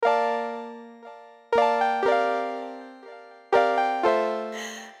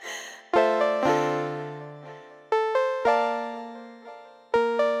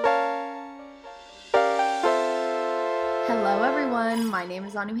My name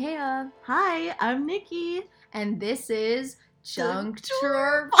is Anuhea. Hi, I'm Nikki. And this is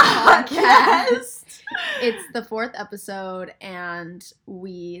Juncture Podcast. It's the 4th episode, and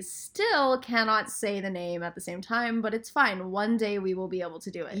we still cannot say the name at the same time, but it's fine. One day we will be able to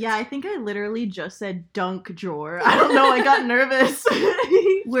do it. Yeah, I think I literally just said dunk drawer. I don't know, I got nervous.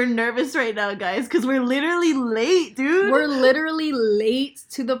 We're nervous right now, guys, because we're literally late, dude. We're literally late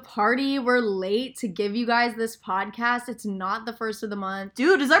to the party. We're late to give you guys this podcast. It's not the first of the month.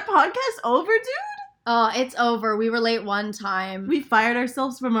 Dude, is our podcast over, dude? Oh, it's over. We were late one time. We fired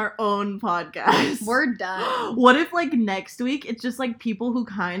ourselves from our own podcast. We're done. What if, like, next week, it's just, like, people who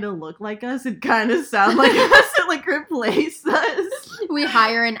kind of look like us and kind of sound like us and, like, replace us? We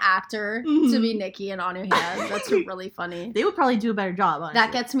hire an actor to be Nikki and Anuhea. That's really funny. They would probably do a better job, honestly.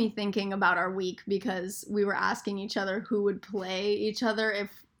 That gets me thinking about our week because we were asking each other who would play each other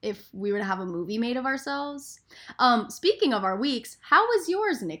if we were to have a movie made of ourselves. Speaking of our weeks, how was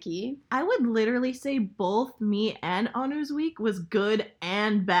yours, Nikki? I would literally say both me and Anu's week was good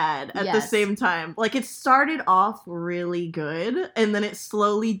and bad at the same time. Like, it started off really good, and then it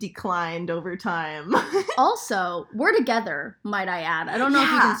slowly declined over time. Also, we're together, might I add. I don't know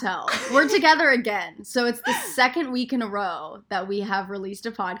if you can tell. We're together again. So it's the second week in a row that we have released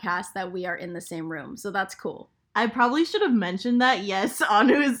a podcast that we are in the same room. So that's cool. I probably should have mentioned that. Yes,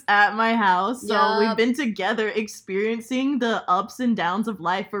 Anu is at my house. So we've been together experiencing the ups and downs of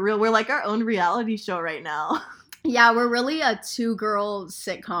life for real. We're like our own reality show right now. Yeah, we're really a 2-girl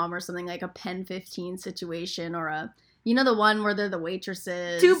sitcom or something, like a Pen 15 situation, or a, you know, the one where they're the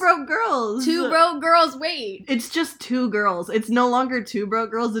waitresses. 2 broke girls. 2 broke girls, wait. It's just 2 girls. It's no longer 2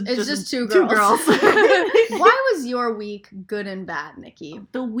 broke girls. It's just 2 girls. 2 girls. Why was your week good and bad, Nikki?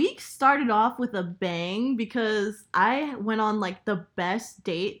 The week started off with a bang because I went on, like, the best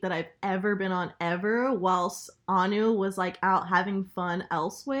date that I've ever been on ever, whilst Anu was, like, out having fun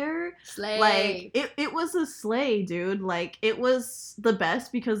elsewhere. Slay. Like, it was a slay, dude. Like, it was the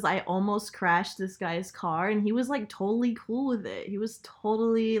best because I almost crashed this guy's car, and he was, like, totally cool with it. He was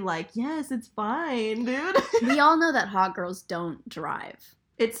totally like, yes, it's fine, dude. We all know that hot girls don't drive.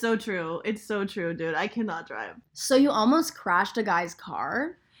 It's so true. It's so true, dude. I cannot drive. So you almost crashed a guy's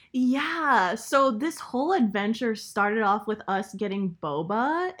car? Yeah, so this whole adventure started off with us getting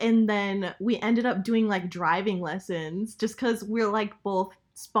boba, and then we ended up doing, like, driving lessons just because we're, like, both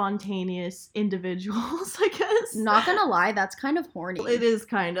spontaneous individuals, I guess. Not gonna lie, that's kind of horny. It is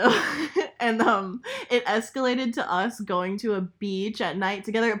kind of. And it escalated to us going to a beach at night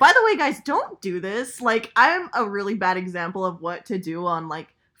together. By the way, guys, don't do this. Like, I'm a really bad example of what to do on,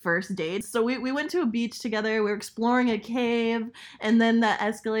 like, first dates. So we went to a beach together. We were exploring a cave, and then that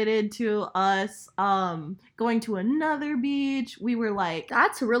escalated to us going to another beach. We were like,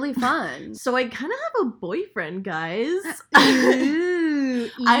 that's really fun. So I kind of have a boyfriend, guys. Ooh,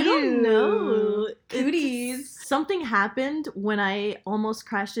 I don't know. Cooties. Something happened when I almost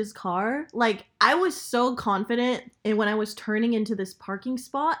crashed his car. Like, I was so confident and when I was turning into this parking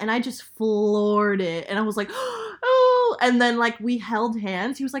spot, and I just floored it. And I was like, oh, and then, like, we held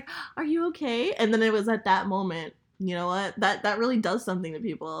hands. He was like, are you okay? And then it was at that moment, you know what? That really does something to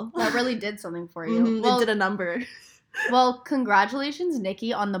people. That really did something for you. Mm-hmm. Well, it did a number. Well, congratulations,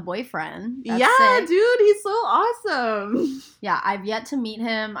 Nikki, on the boyfriend. That's yeah, sick. Dude, he's so awesome. Yeah, I've yet to meet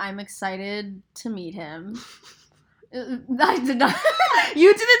him. I'm excited to meet him. I did not.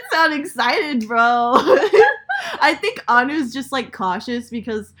 You didn't sound excited, bro. I think Anu's just, like, cautious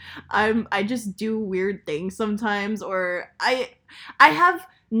because I just do weird things sometimes, or I have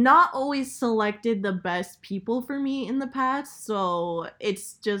not always selected the best people for me in the past, so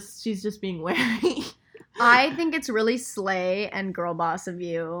it's just, she's just being wary. I think it's really slay and girl boss of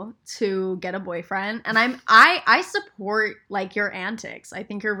you to get a boyfriend, and I support, like, your antics. I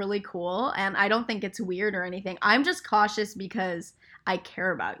think you're really cool, and I don't think it's weird or anything. I'm just cautious because I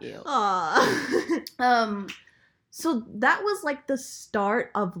care about you. Aww. So that was, like, the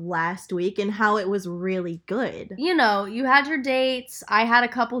start of last week and how it was really good. You know, you had your dates. I had a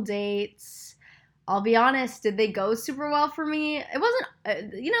couple dates. I'll be honest, did they go super well for me? It wasn't,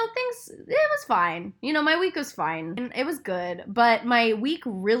 it was fine. You know, my week was fine. And it was good. But my week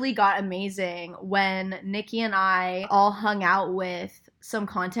really got amazing when Nikki and I all hung out with some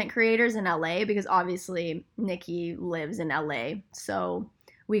content creators in LA, because obviously Nikki lives in LA. So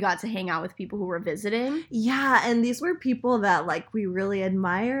we got to hang out with people who were visiting. Yeah, and these were people that, like, we really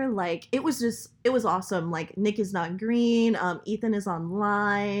admire. Like, it was just it was awesome. Like, Nick is not green, Ethan is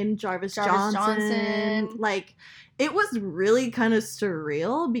online, Jarvis Johnson. Like, it was really kind of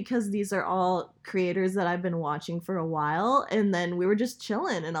surreal because these are all creators that I've been watching for a while, and then we were just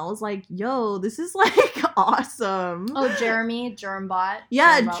chilling, and I was like, yo, this is like awesome. Oh, Jeremy, Germbot.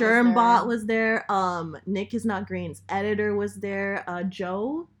 Yeah, Germbot was there. Nick is not green's editor was there.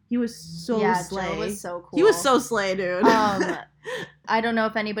 Joe, he was so slay. Joe was so cool. He was so slay, dude. I don't know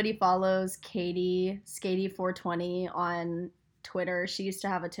if anybody follows Katie, Skatey420 on Twitter. She used to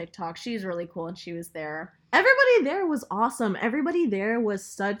have a TikTok. She's really cool, and she was there. Everybody there was awesome. Everybody there was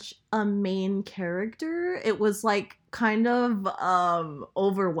such a main character. It was like kind of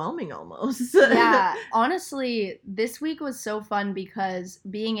overwhelming almost. Yeah, honestly, this week was so fun because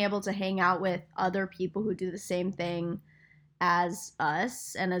being able to hang out with other people who do the same thing as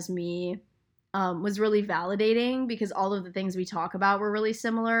us and as me was really validating because all of the things we talk about were really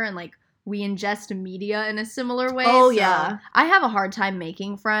similar and like we ingest media in a similar way. Oh, yeah. I have a hard time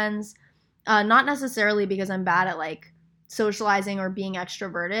making friends. Not necessarily because I'm bad at like socializing or being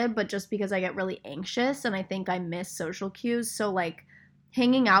extroverted, but just because I get really anxious and I think I miss social cues. So like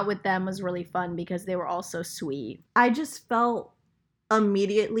hanging out with them was really fun because they were all so sweet. I just felt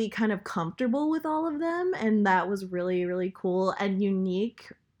immediately kind of comfortable with all of them, and that was really, really cool and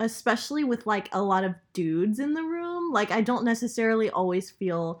unique, especially with like a lot of dudes in the room. Like, I don't necessarily always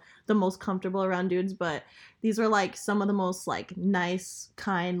feel the most comfortable around dudes, but these were like some of the most like nice,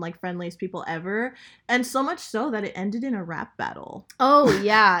 kind, like friendliest people ever, and so much so that it ended in a rap battle. Oh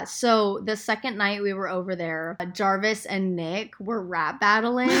yeah, so the second night we were over there, Jarvis and Nick were rap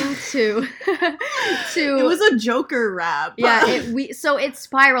battling to It was a Joker rap. Yeah, it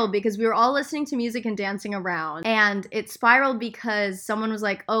spiraled because we were all listening to music and dancing around, and it spiraled because someone was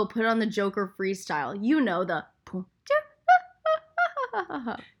like, "Oh, put on the Joker freestyle." You know the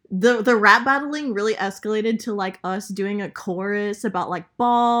The rap battling really escalated to like us doing a chorus about like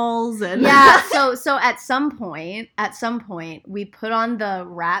balls and yeah. So at some point we put on the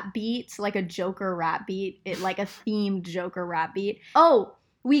rap beat, like a Joker rap beat, like a themed Joker rap beat. Oh,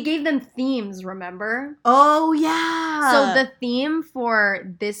 we gave them themes, remember? Oh yeah. So the theme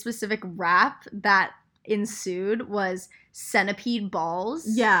for this specific rap that ensued was centipede balls.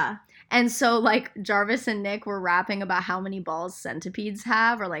 Yeah. And so, like, Jarvis and Nick were rapping about how many balls centipedes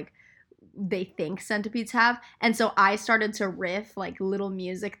have, or, like, they think centipedes have. And so I started to riff, like, little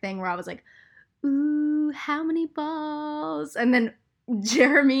music thing where I was like, ooh, how many balls? And then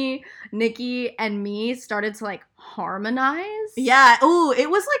Jeremy, Nikki, and me started to, like, harmonize. Yeah. Ooh, it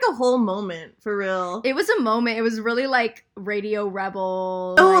was, like, a whole moment, for real. It was a moment. It was really, like, Radio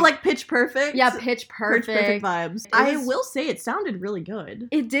Rebel. Oh, like Pitch Perfect? Yeah, Pitch Perfect. Pitch Perfect vibes. I will say it sounded really good.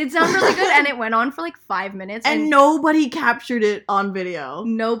 It did sound really good, and it went on for, like, 5 minutes. And nobody captured it on video.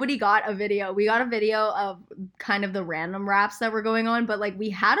 Nobody got a video. We got a video of kind of the random raps that were going on, but, like, we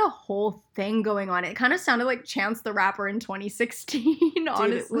had a whole thing going on. It kind of sounded like Chance the Rapper in 2016,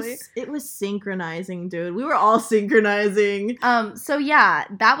 honestly. Dude, it was synchronizing, dude. We were all synchronizing. So yeah,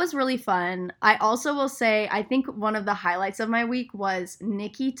 that was really fun. I also will say, I think one of the highlights of my week was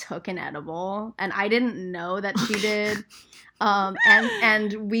Nikki took an edible, and I didn't know that she did.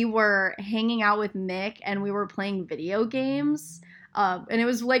 And we were hanging out with Nick, and we were playing video games. And it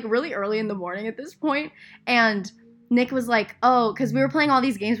was like really early in the morning at this point, and Nick was like, oh, because we were playing all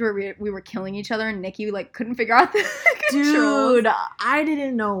these games where we were killing each other, and Nikki, like, couldn't figure out the controls. Dude, I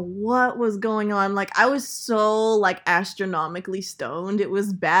didn't know what was going on. Like, I was so, like, astronomically stoned. It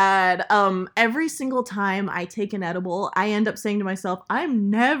was bad. Every single time I take an edible, I end up saying to myself, I'm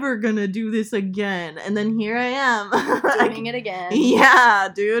never gonna do this again. And then here I am. Doing it again. Yeah,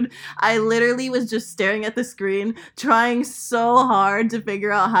 dude. I literally was just staring at the screen, trying so hard to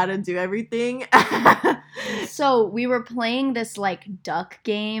figure out how to do everything. So we were playing this like duck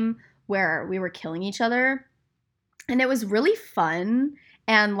game where we were killing each other, and it was really fun,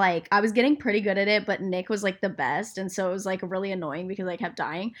 and like I was getting pretty good at it, but Nick was like the best, and so it was like really annoying because I kept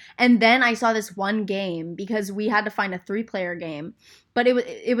dying. And then I saw this one game because we had to find a 3-player game, but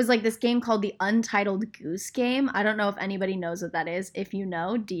it was like this game called the Untitled Goose Game. I don't know if anybody knows what that is. If you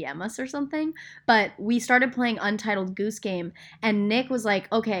know, DM us or something. But we started playing Untitled Goose Game, and Nick was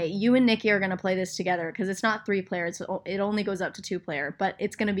like, okay, you and Nikki are going to play this together because it's not 3 players. It only goes up to 2 player, but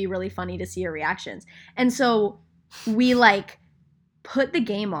it's going to be really funny to see your reactions. And so we like put the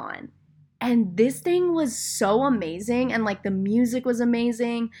game on, and this thing was so amazing, and like the music was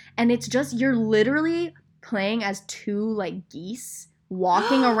amazing, and it's just, you're literally playing as 2 like geese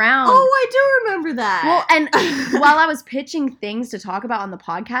walking around. Oh, I do remember that. Well, and while I was pitching things to talk about on the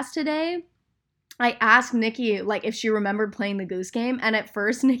podcast today, I asked Nikki like if she remembered playing the goose game, and at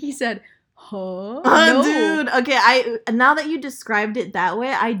first Nikki said, Huh? No. Dude, okay, now that you described it that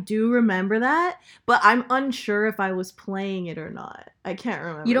way, I do remember that, but I'm unsure if I was playing it or not. I can't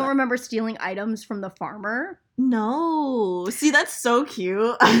remember. You don't that. remember stealing items from the farmer? No. See, that's so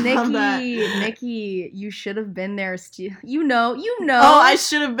cute. I love that. Nikki, you should have been there. You know. Oh, I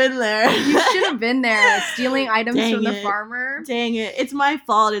should have been there. You should have been there stealing items Dang from the it. farmer. Dang it. It's my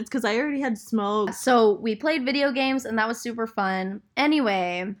fault. It's because I already had smoke. So we played video games and that was super fun.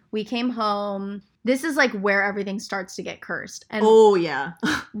 Anyway, we came home. This is like where everything starts to get cursed. And oh, yeah.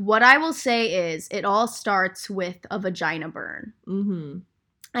 what I will say is it all starts with a vagina burn. Mm-hmm.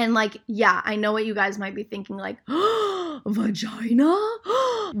 And like, yeah, I know what you guys might be thinking, like, vagina?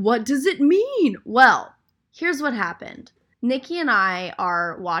 What does it mean? Well, here's what happened. Nikki and I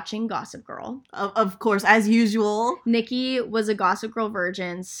are watching Gossip Girl. Of course, as usual. Nikki was a Gossip Girl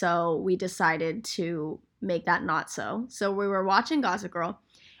virgin, so we decided to make that not so. So we were watching Gossip Girl,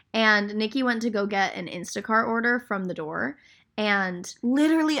 and Nikki went to go get an Instacart order from the door. And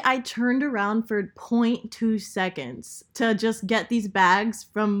literally, I turned around for 0.2 seconds to just get these bags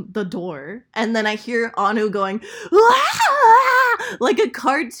from the door. And then I hear Anu going, "Wah!" like a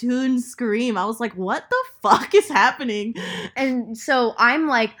cartoon scream. I was like, what the fuck is happening? And so I'm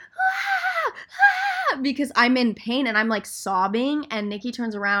like, because I'm in pain and I'm like sobbing. And Nikki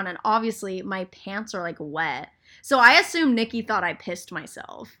turns around and obviously my pants are like wet. So I assume Nikki thought I pissed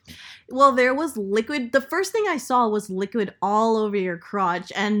myself. Well, there was liquid. The first thing I saw was liquid all over your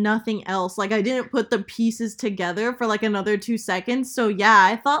crotch and nothing else. Like, I didn't put the pieces together for like another 2 seconds. So yeah,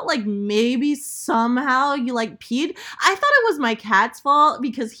 I thought like maybe somehow you like peed. I thought it was my cat's fault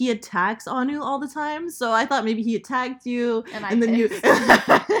because he attacks Anu all the time. So I thought maybe he attacked you. And then you...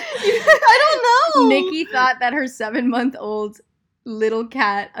 I don't know. Nikki thought that her 7-month-old little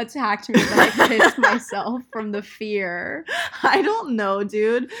cat attacked me, but I pissed myself from the fear. I don't know,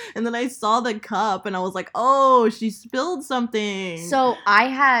 dude. And then I saw the cup and I was like, oh, she spilled something. So I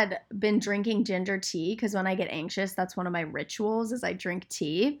had been drinking ginger tea because when I get anxious, that's one of my rituals is I drink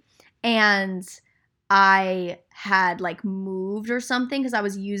tea. And I had like moved or something because I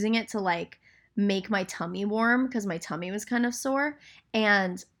was using it to like make my tummy warm because my tummy was kind of sore.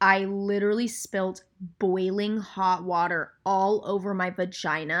 And I literally spilled boiling hot water all over my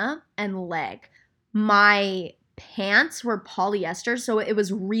vagina and leg. My pants were polyester, so it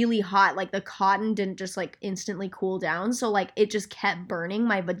was really hot. Like the cotton didn't just like instantly cool down. So like it just kept burning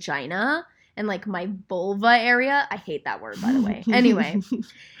my vagina and like my vulva area. I hate that word, by the way. Anyway,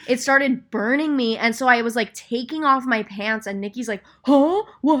 it started burning me. And so I was like taking off my pants and Nikki's like, huh?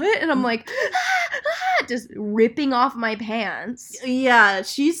 What? And I'm like, just ripping off my pants. Yeah,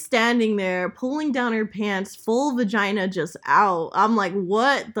 she's standing there pulling down her pants, full vagina just out. I'm like,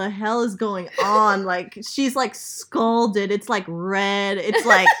 what the hell is going on? Like, she's like scalded. It's like red. It's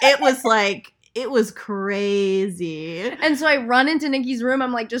like, it was crazy. And so I run into Nikki's room.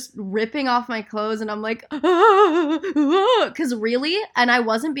 I'm like just ripping off my clothes and I'm like, because really, and I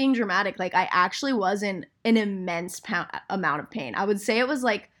wasn't being dramatic. Like I actually was in an immense amount of pain. I would say it was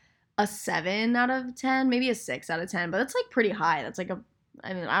like a 7 out of 10, maybe a 6 out of 10, but that's like pretty high. That's like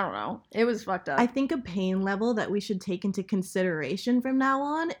I don't know. It was fucked up. I think a pain level that we should take into consideration from now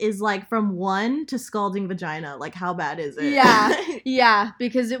on is like from 1 to scalding vagina. Like, how bad is it? Yeah,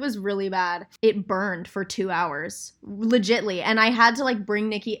 because it was really bad. It burned for 2 hours, legitly. And I had to like bring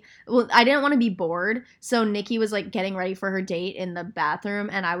Nikki. Well, I didn't want to be bored. So Nikki was like getting ready for her date in the bathroom.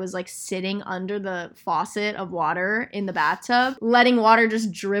 And I was like sitting under the faucet of water in the bathtub, letting water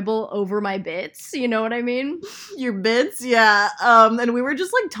just dribble over my bits. You know what I mean? Your bits? Yeah. And we were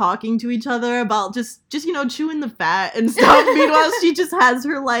just like talking to each other about just you know, chewing the fat and stuff. Meanwhile, she just has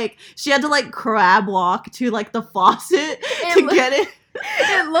her like, she had to like crab walk to like the faucet to get it.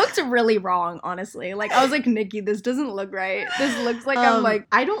 It looked really wrong, honestly. Like, I was like, Nikki, this doesn't look right. This looks like I'm like...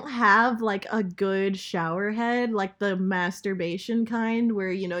 I don't have, like, a good shower head, like the masturbation kind,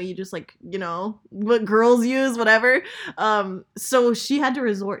 where, you know, you just, like, you know, what girls use, whatever. So she had to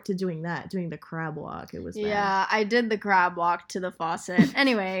resort to doing the crab walk. It was bad. Yeah, I did the crab walk to the faucet.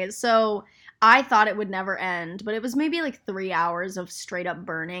 Anyway, so... I thought it would never end, but it was maybe like 3 hours of straight up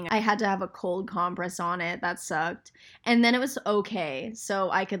burning. I had to have a cold compress on it. That sucked. And then it was okay.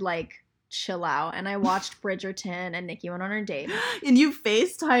 So I could like chill out. And I watched Bridgerton and Nikki went on her date. And you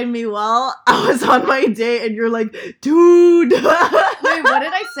FaceTimed me while I was on my date and you're like, dude. Wait, what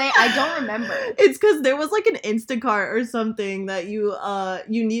did I say? I don't remember. It's because there was like an Instacart or something that you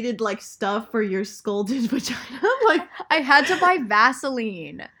needed like stuff for your scalded vagina. Like, I had to buy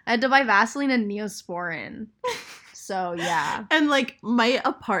Vaseline. I had to buy Vaseline and Neosporin. So yeah. And like my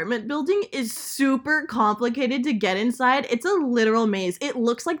apartment building is super complicated to get inside. It's a literal maze. It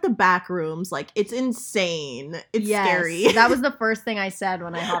looks like the back rooms. Like it's insane. It's scary. That was the first thing I said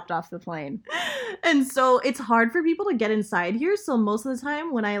when I hopped off the plane. And so it's hard for people to get inside here. So most of the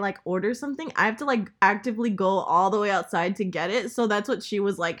time when I like order something, I have to like actively go all the way outside to get it. So that's what she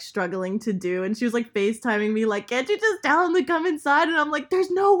was like struggling to do. And she was like FaceTiming me like, can't you just tell him to come inside? And I'm like, there's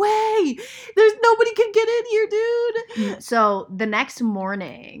no way. There's nobody can get in here, dude. So the next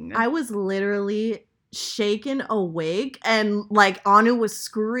morning, I was literally shaken awake, and like Anu was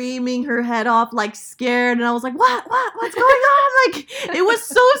screaming her head off, like scared, and I was like, what's going on? Like it was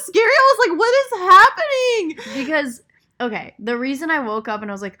so scary. I was like, what is happening? Because okay, the reason I woke up and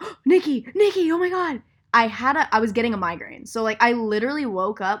I was like, oh, Nikki, oh my god, I was getting a migraine. So like I literally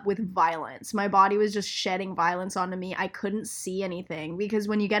woke up with violence. My body was just shedding violence onto me. I couldn't see anything because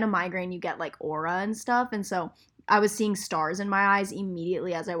when you get a migraine, you get like aura and stuff. And so I was seeing stars in my eyes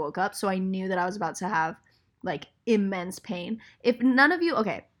immediately as I woke up. So I knew that I was about to have like immense pain. If none of you,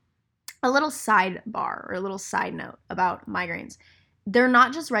 okay, a little sidebar or a little side note about migraines. They're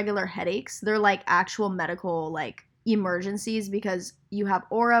not just regular headaches. They're like actual medical like emergencies because you have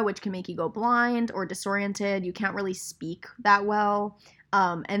aura, which can make you go blind or disoriented. You can't really speak that well.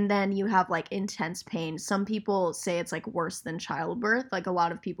 And then you have like intense pain. Some people say it's like worse than childbirth. Like a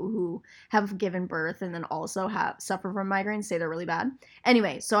lot of people who have given birth and then also suffer from migraines say they're really bad.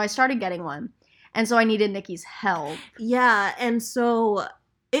 Anyway, so I started getting one. And so I needed Nikki's help. Yeah, and so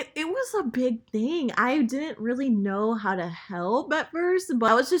it was a big thing. I didn't really know how to help at first,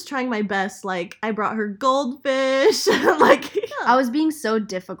 but I was just trying my best. Like, I brought her goldfish. Like, yeah. I was being so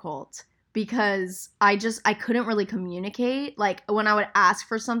difficult because I couldn't really communicate. Like, when I would ask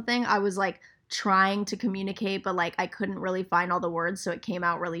for something, I was like trying to communicate, but like I couldn't really find all the words, so it came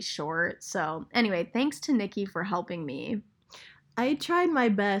out really short. So anyway, thanks to Nikki for helping me. I tried my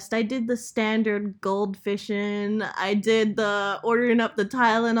best. I did the standard goldfishing. I did the ordering up the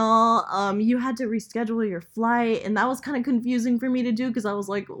Tylenol. You had to reschedule your flight, and that was kind of confusing for me to do because I was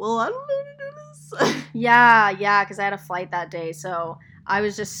like, well, I don't know how to do this. Yeah, because I had a flight that day, so I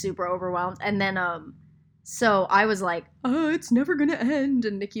was just super overwhelmed. And then, so I was like, it's never gonna end.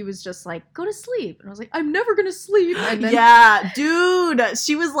 And Nikki was just like, go to sleep. And I was like, I'm never gonna sleep. And then yeah, dude.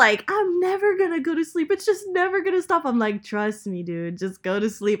 She was like, I'm never gonna go to sleep. It's just never gonna stop. I'm like, trust me, dude. Just go to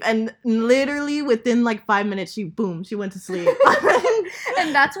sleep. And literally within like 5 minutes, she went to sleep.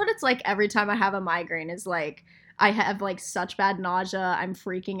 And that's what it's like every time I have a migraine is like, I have like such bad nausea. I'm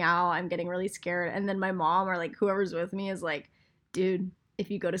freaking out. I'm getting really scared. And then my mom or like whoever's with me is like, dude, if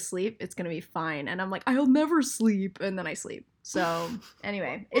you go to sleep, it's going to be fine. And I'm like, I'll never sleep. And then I sleep. So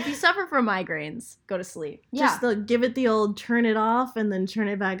anyway, if you suffer from migraines, go to sleep. Yeah. Just give it the old turn it off and then turn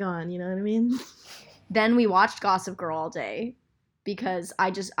it back on. You know what I mean? Then we watched Gossip Girl all day because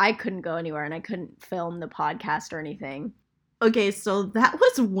I couldn't go anywhere and I couldn't film the podcast or anything. Okay, so that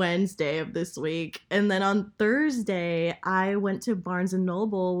was Wednesday of this week. And then on Thursday, I went to Barnes &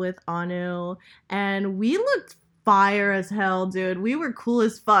 Noble with Anu, and we looked fire as hell, dude. We were cool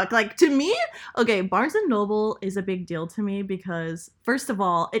as fuck. Like, to me, okay, Barnes & Noble is a big deal to me because, first of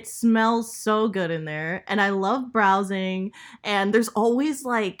all, it smells so good in there, and I love browsing, and there's always,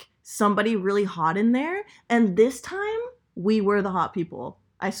 like, somebody really hot in there, and this time, we were the hot people.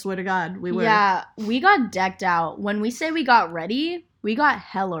 I swear to God, we were. Yeah, we got decked out. When we say we got ready, we got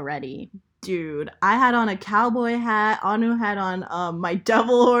hella ready. Dude, I had on a cowboy hat. Anu had on my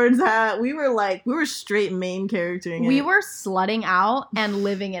devil horns hat. We were straight main charactering it. We were slutting out and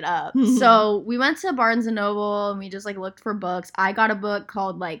living it up. So we went to Barnes & Noble and we just like looked for books. I got a book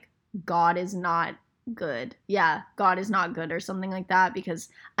called like God is Not Good. Yeah, God is Not Good or something like that because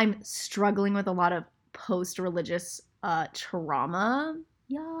I'm struggling with a lot of post-religious trauma.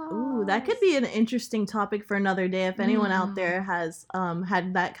 Yeah. Ooh, that could be an interesting topic for another day if anyone out there has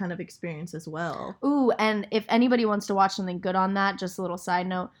had that kind of experience as well. Ooh, and if anybody wants to watch something good on that, just a little side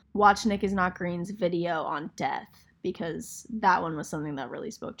note, watch Nick is Not Green's video on death because that one was something that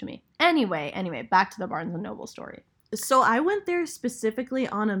really spoke to me. Anyway, back to the Barnes & Noble story. So I went there specifically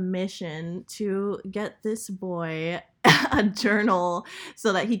on a mission to get this boy a journal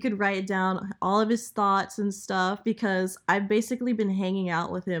so that he could write down all of his thoughts and stuff because I've basically been hanging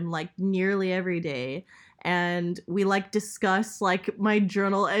out with him like nearly every day. And we like discuss like my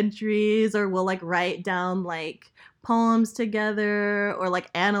journal entries or we'll like write down like poems together or like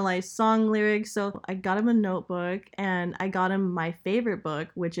analyze song lyrics. So I got him a notebook and I got him my favorite book,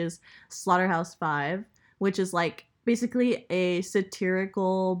 which is Slaughterhouse-Five, which is like basically a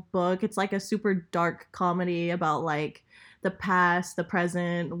satirical book. It's like a super dark comedy about like the past, the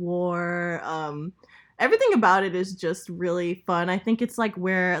present, war, everything about it is just really fun. I think it's like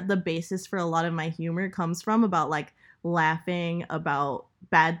where the basis for a lot of my humor comes from, about like laughing about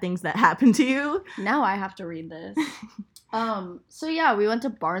bad things that happen to you. Now I have to read this. So yeah, we went to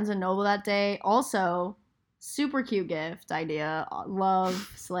Barnes and Noble that day. Also, super cute gift idea.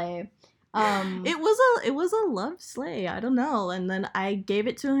 Love, slay. It was a love sleigh. I don't know. And then I gave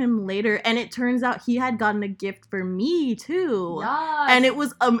it to him later, and it turns out he had gotten a gift for me too. Yes. And it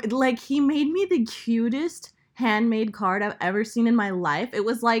was like he made me the cutest handmade card I've ever seen in my life. It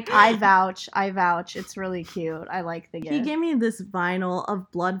was like I vouch. It's really cute. I like the gift. He gave me this vinyl of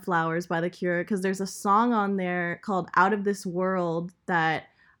Blood Flowers by The Cure, because there's a song on there called Out of This World that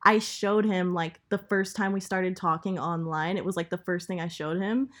I showed him like the first time we started talking online. It was like the first thing I showed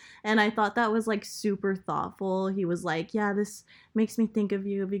him. And I thought that was like super thoughtful. He was like, yeah, this makes me think of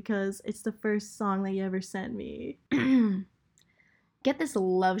you because it's the first song that you ever sent me. Get this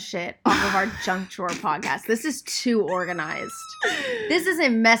love shit off of our junk drawer podcast. This is too organized. This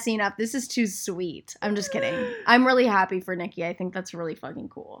isn't messing up. This is too sweet. I'm just kidding. I'm really happy for Nikki. I think that's really fucking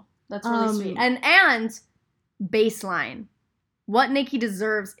cool. That's really sweet. And baseline. What Nikki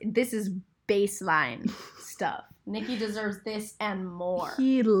deserves, this is baseline stuff. Nikki deserves this and more.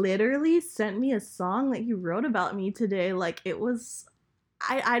 He literally sent me a song that he wrote about me today. Like, it was...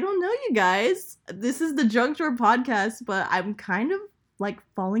 I don't know, you guys. This is the Junk Drawer podcast, but I'm kind of like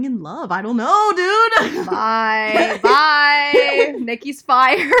falling in love. I don't know, dude. Bye. Nikki's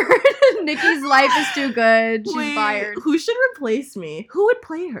fired. Nikki's life is too good. She's fired. Who should replace me? Who would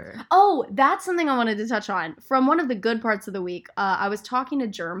play her? Oh, that's something I wanted to touch on. From one of the good parts of the week, I was talking to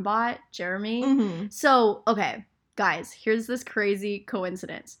Germbot, Jeremy. Mm-hmm. So, okay, guys, here's this crazy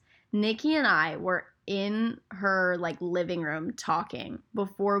coincidence. Nikki and I were in her like living room talking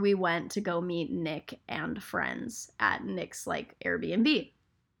before we went to go meet Nick and friends at Nick's like Airbnb.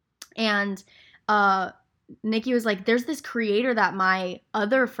 And Nikki was like, there's this creator that my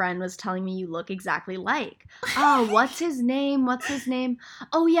other friend was telling me you look exactly like. Oh, what's his name?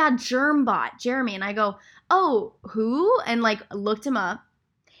 Oh yeah, Germbot, Jeremy. And I go, oh, who? And like looked him up.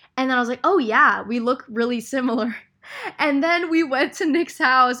 And then I was like, oh yeah, we look really similar. And then we went to Nick's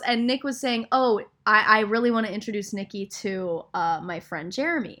house, and Nick was saying, oh, I really want to introduce Nikki to my friend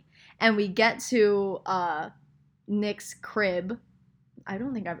Jeremy. And we get to Nick's crib. I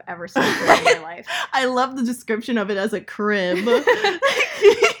don't think I've ever seen a crib in my life. I love the description of it as a crib.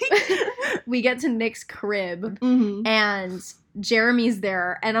 We get to Nick's crib, mm-hmm. and Jeremy's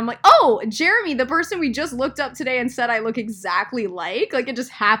there, and I'm like, oh, Jeremy, the person we just looked up today and said I look exactly like it just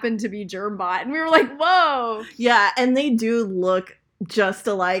happened to be Germbot. And we were like, whoa. Yeah, and they do look just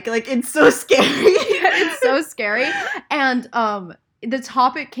alike. Like, it's so scary. It's so scary. And the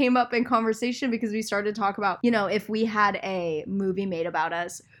topic came up in conversation because we started to talk about, if we had a movie made about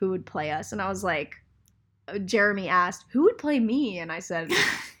us, who would play us? And I was like, Jeremy asked, who would play me? And I said,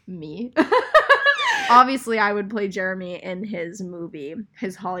 me. Obviously, I would play Jeremy in his movie,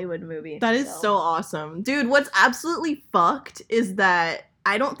 his Hollywood movie. That is so awesome. Dude, what's absolutely fucked is that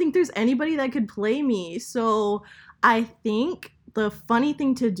I don't think there's anybody that could play me. So I think the funny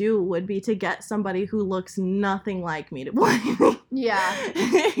thing to do would be to get somebody who looks nothing like me to play me. Yeah.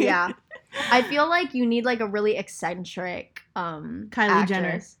 Yeah. I feel like you need like a really eccentric Kylie actress.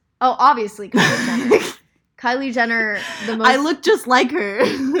 Jenner. Oh, obviously Kylie Jenner. Kylie Jenner, the most... I look just like her.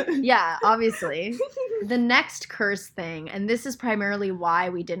 Yeah, obviously. The next curse thing, and this is primarily why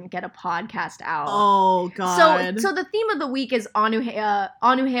we didn't get a podcast out. Oh, God. So the theme of the week is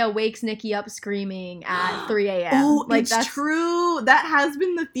Anuhea wakes Nikki up screaming at 3 a.m. Oh, like, that's true. That has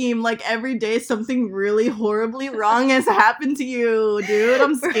been the theme. Like, every day something really horribly wrong has happened to you, dude.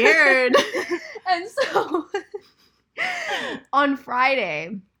 I'm scared. And so, on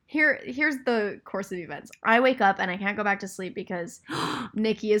Friday... Here's the course of events. I wake up and I can't go back to sleep because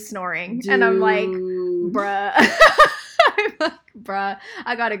Nikki is snoring. Dude. And I'm like, bruh.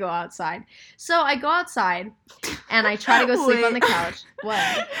 I gotta go outside. So I go outside and I try to go sleep on the couch.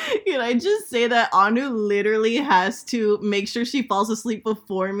 What? Can I just say that Anu literally has to make sure she falls asleep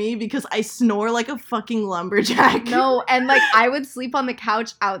before me because I snore like a fucking lumberjack. No, and like I would sleep on the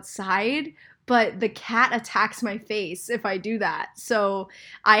couch outside, but the cat attacks my face if I do that. So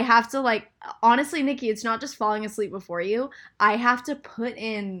I have to honestly, Nikki, it's not just falling asleep before you. I have to put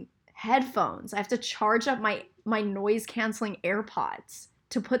in headphones. I have to charge up my noise canceling AirPods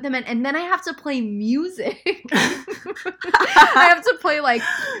to put them in. And then I have to play music. I have to play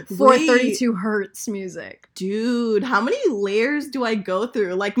 432 hertz music. Dude, how many layers do I go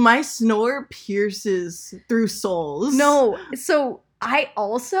through? Like, my snore pierces through souls. No, so...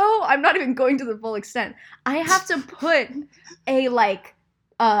 I'm not even going to the full extent. I have to put a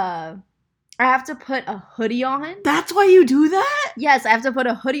I have to put a hoodie on. That's why you do that? Yes, I have to put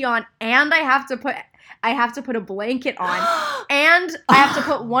a hoodie on, and I have to put a blanket on, and I have to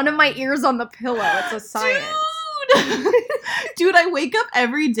put one of my ears on the pillow. It's a science. Dude, I wake up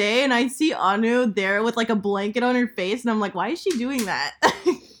every day and I see Anu there with like a blanket on her face, and I'm like, why is she doing that?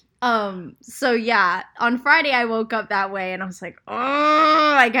 So yeah, on Friday I woke up that way and I was like,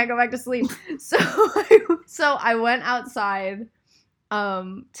 oh, I can't go back to sleep. So I went outside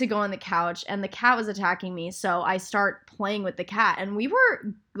to go on the couch, and the cat was attacking me. So I start playing with the cat, and we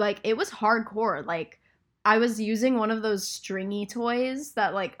were like, it was hardcore. Like, I was using one of those stringy toys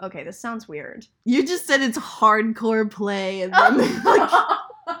that, like, okay, this sounds weird. You just said it's hardcore play, and then like,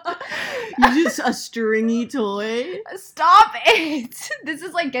 you just a stringy toy. Stop it! This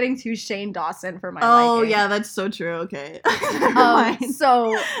is like getting too Shane Dawson for my liking. Yeah, that's so true. Okay.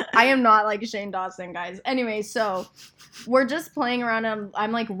 So I am not like Shane Dawson, guys. Anyway, so we're just playing around, and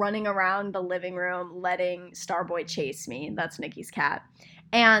I'm like running around the living room letting Starboy chase me. That's Nikki's cat.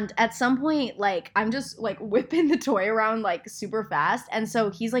 And at some point, like, I'm just, like, whipping the toy around, like, super fast. And so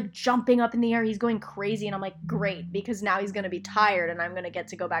he's, like, jumping up in the air. He's going crazy. And I'm like, great, because now he's going to be tired and I'm going to get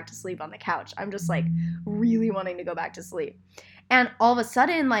to go back to sleep on the couch. I'm just, like, really wanting to go back to sleep. And all of a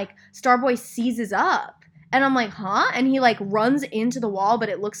sudden, like, Starboy seizes up. And I'm like, huh? And he, like, runs into the wall, but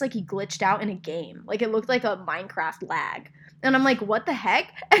it looks like he glitched out in a game. Like, it looked like a Minecraft lag. And I'm like, what the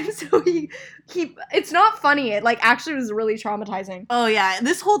heck? And so he it's not funny. It, like, actually was really traumatizing. Oh, yeah.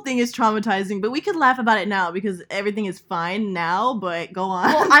 This whole thing is traumatizing, but we could laugh about it now because everything is fine now, but go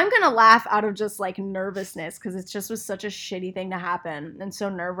on. Well, I'm going to laugh out of just, like, nervousness because it just was such a shitty thing to happen and so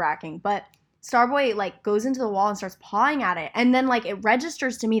nerve-wracking. But Starboy, like, goes into the wall and starts pawing at it. And then, like, it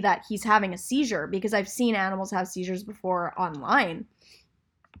registers to me that he's having a seizure because I've seen animals have seizures before online.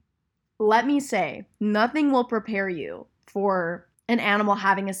 Let me say, nothing will prepare you for an animal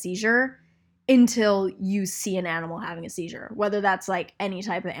having a seizure until you see an animal having a seizure, whether that's like any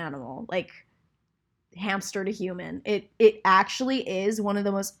type of animal, like hamster to human. It actually is one of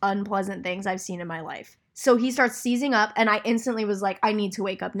the most unpleasant things I've seen in my life. So he starts seizing up, and I instantly was like, I need to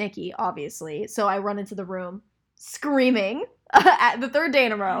wake up Nikki, obviously. So I run into the room screaming at the third day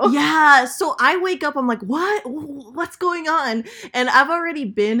in a row. Yeah, so I wake up, I'm like, what's going on? And I've already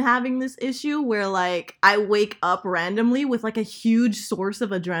been having this issue where, like, I wake up randomly with, like, a huge source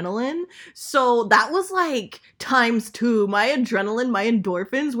of adrenaline. So that was, like, times 2. My adrenaline, my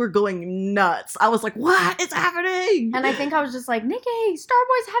endorphins were going nuts. I was like, what is happening? And I think I was just like, Nikki,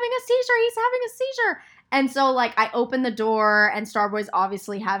 Starboy's having a seizure. He's having a seizure. And so, like, I open the door, and Starboy's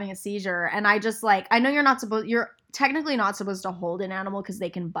obviously having a seizure. And I just, like, I know you're technically not supposed to hold an animal because they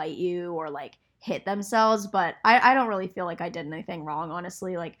can bite you or, like, hit themselves, but I don't really feel like I did anything wrong,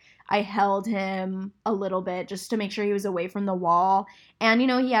 honestly. Like, I held him a little bit just to make sure he was away from the wall, and, you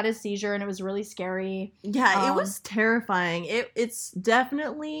know, he had his seizure, and it was really scary. Yeah, it was terrifying. It's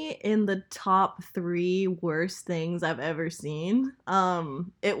definitely in the top 3 worst things I've ever seen.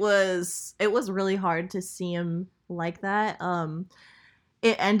 It was really hard to see him like that.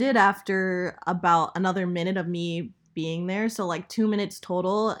 It ended after about another minute of me being there, so like 2 minutes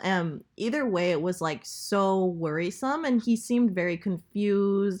total. Either way, it was like so worrisome, and he seemed very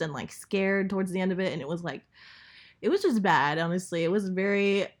confused and like scared towards the end of it, and it was just bad, honestly. It was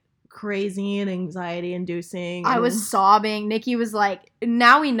very crazy and anxiety inducing. I was sobbing. Nikki was like,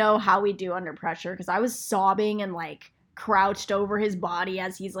 now we know how we do under pressure, because I was sobbing and like crouched over his body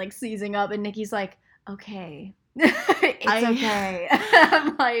as he's like seizing up, and Nikki's like, okay. It's okay.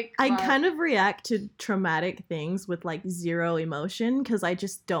 I'm like, I kind of react to traumatic things with like zero emotion because I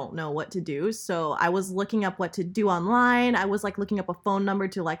just don't know what to do. So I was looking up what to do online. I was like looking up a phone number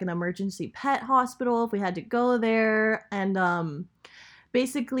to like an emergency pet hospital if we had to go there. And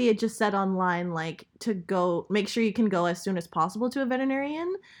basically it just said online like to go, make sure you can go as soon as possible to a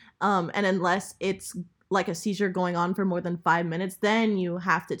veterinarian. And unless it's like a seizure going on for more than 5 minutes, then you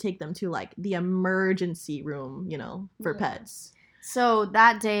have to take them to like the emergency room, you know, for pets. So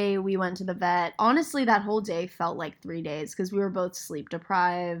that day we went to the vet. Honestly, that whole day felt like 3 days because we were both sleep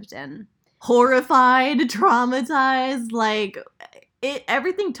deprived and horrified, traumatized. Like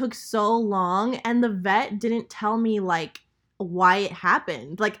everything took so long, and the vet didn't tell me like why it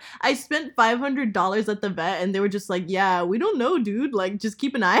happened. Like I spent $500 at the vet, and they were just like, yeah, we don't know, dude, like just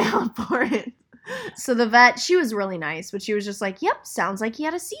keep an eye out for it. So the vet, she was really nice, but she was just like, yep, sounds like he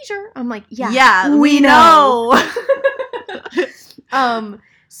had a seizure. I'm like, yeah, we know.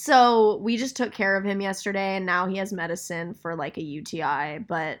 So we just took care of him yesterday, and now he has medicine for like a UTI,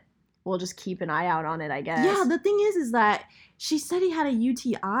 but we'll just keep an eye out on it, I guess. Yeah, the thing is that she said he had a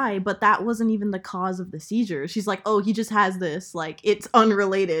UTI, but that wasn't even the cause of the seizure. She's like, oh, he just has this, like, it's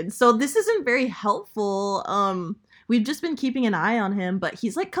unrelated. So this isn't very helpful. We've just been keeping an eye on him, but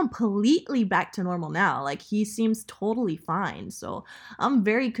he's like completely back to normal now. Like, he seems totally fine. So I'm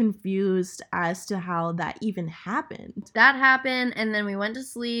very confused as to how that even happened. That happened, and then we went to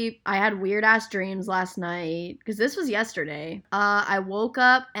sleep. I had weird ass dreams last night because this was yesterday. I woke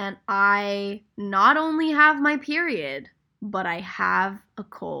up and I not only have my period, but I have a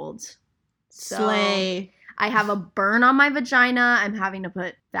cold. So Slay. I have a burn on my vagina. I'm having to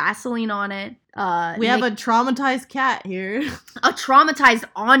put Vaseline on it. We have a traumatized cat here. A traumatized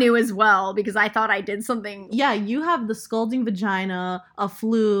Anu as well, because I thought I did something. Yeah, you have the scalding vagina, a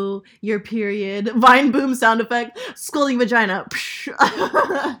flu, your period, Vine boom sound effect, scalding vagina.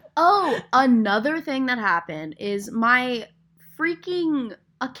 Oh, another thing that happened is my freaking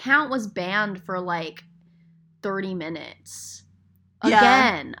account was banned for like 30 minutes.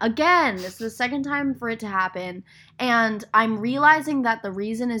 Again, this is the second time for it to happen, and I'm realizing that the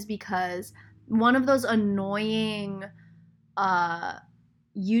reason is because one of those annoying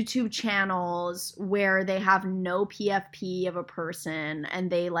YouTube channels where they have no PFP of a person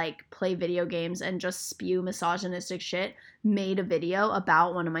and they like play video games and just spew misogynistic shit made a video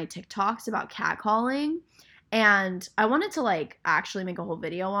about one of my TikToks about catcalling, and I wanted to like actually make a whole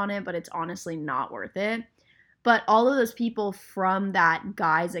video on it, but it's honestly not worth it. But all of those people from that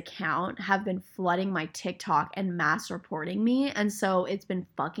guy's account have been flooding my TikTok and mass reporting me. And so it's been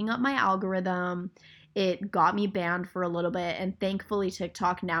fucking up my algorithm. It got me banned for a little bit. And thankfully,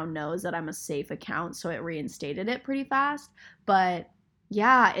 TikTok now knows that I'm a safe account. So it reinstated it pretty fast. But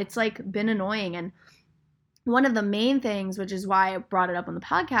yeah, it's like been annoying. And one of the main things, which is why I brought it up on the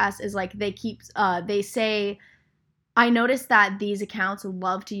podcast, is like they say, I noticed that these accounts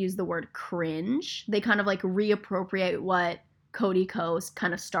love to use the word cringe. They kind of like reappropriate what Cody Coast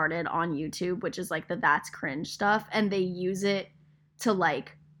kind of started on YouTube, which is like the that's cringe stuff. And they use it to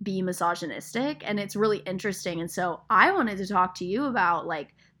like be misogynistic. And it's really interesting. And so I wanted to talk to you about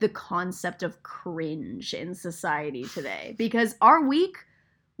like the concept of cringe in society today, because our week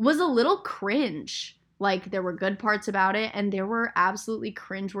was a little cringe. Like, there were good parts about it, and there were absolutely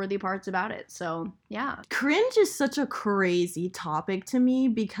cringeworthy parts about it. So, yeah. Cringe is such a crazy topic to me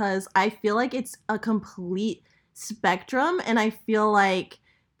because I feel like it's a complete spectrum, and I feel like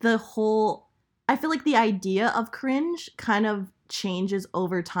the idea of cringe kind of changes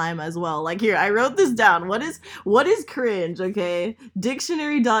over time as well. Like, here, I wrote this down. What is cringe, okay?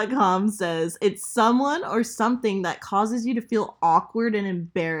 Dictionary.com says it's someone or something that causes you to feel awkward and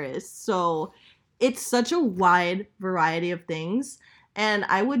embarrassed. So it's such a wide variety of things. And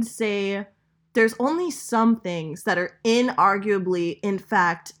I would say there's only some things that are inarguably, in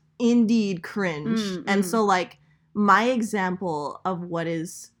fact, indeed cringe. And so, like, my example of what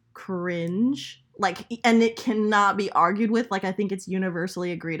is cringe, like, and it cannot be argued with, like, I think it's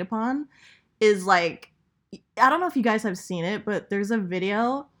universally agreed upon, is, like, I don't know if you guys have seen it, but there's a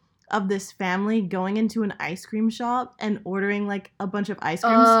video of this family going into an ice cream shop and ordering, like, a bunch of ice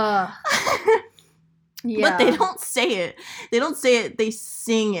creams. Yeah. But they don't say it. They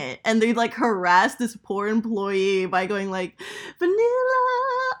sing it. And they, like, harass this poor employee by going, like,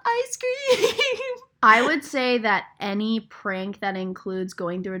 vanilla ice cream. I would say that any prank that includes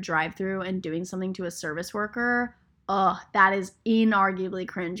going through a drive-thru and doing something to a service worker, that is inarguably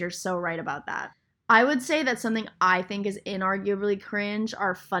cringe. You're so right about that. I would say that something I think is inarguably cringe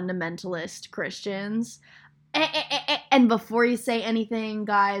are fundamentalist Christians. And before you say anything,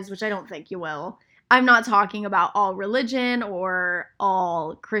 guys, which I don't think you will, I'm not talking about all religion or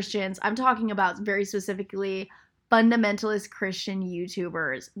all Christians. I'm talking about very specifically fundamentalist Christian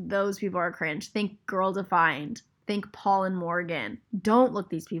YouTubers. Those people are cringe. Think Girl Defined. Think Paul and Morgan. Don't look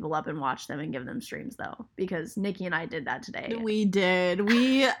these people up and watch them and give them streams, though, because Nikki and I did that today. We did.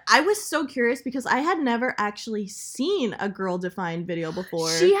 I was so curious because I had never actually seen a Girl Defined video before.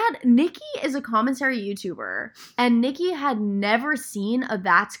 Nikki is a commentary YouTuber, and Nikki had never seen a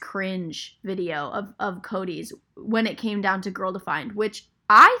That's Cringe video of Cody's when it came down to Girl Defined, which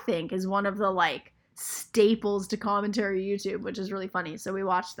I think is one of the, like, staples to commentary YouTube, which is really funny. So we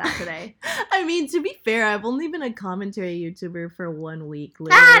watched that today. I mean, to be fair, I've only been a commentary YouTuber for 1 week.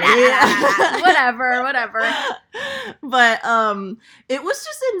 Literally. Whatever. But it was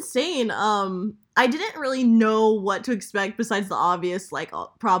just insane. I didn't really know what to expect besides the obvious, like,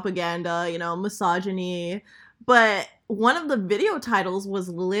 propaganda, misogyny. But one of the video titles was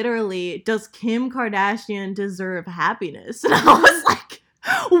literally, "Does Kim Kardashian deserve happiness?" And I was like,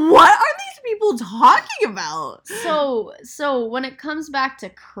 what are these people talking about? So when it comes back to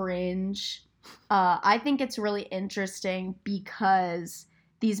cringe, I think it's really interesting because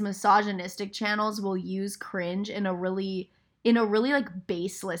these misogynistic channels will use cringe in a really like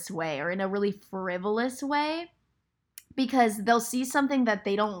baseless way or in a really frivolous way because they'll see something that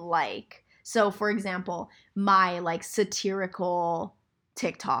they don't like. So, for example, my like satirical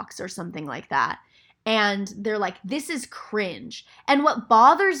TikToks or something like that. And they're like, this is cringe. And what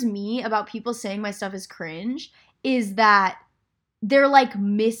bothers me about people saying my stuff is cringe is that they're like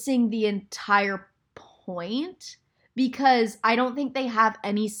missing the entire point because I don't think they have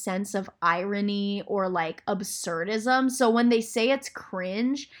any sense of irony or like absurdism. So when they say it's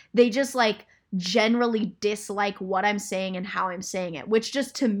cringe, they just like generally dislike what I'm saying and how I'm saying it, which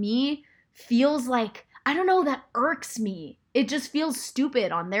just to me feels like, I don't know, that irks me. It just feels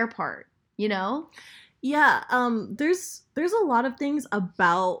stupid on their part, you know? Yeah, there's a lot of things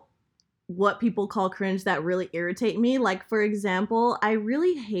about what people call cringe that really irritate me. Like, for example, I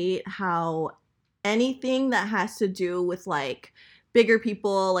really hate how anything that has to do with like bigger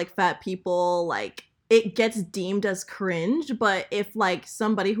people, like fat people, like it gets deemed as cringe. But if like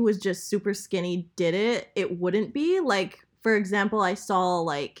somebody who was just super skinny did it, it wouldn't be. Like, for example, I saw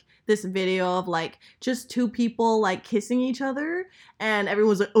like this video of like just two people like kissing each other and everyone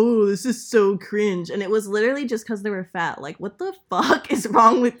was like, oh, this is so cringe, and it was literally just because they were fat. Like, what the fuck is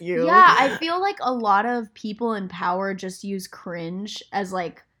wrong with you? Yeah, I feel like a lot of people in power just use cringe as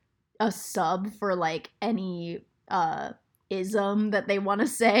like a sub for like any ism that they want to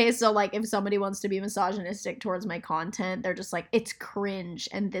say. So like if somebody wants to be misogynistic towards my content, they're just like, it's cringe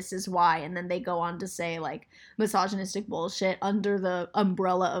and this is why, and then they go on to say like misogynistic bullshit under the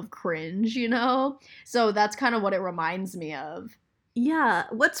umbrella of cringe, you know? So that's kind of what it reminds me of. Yeah,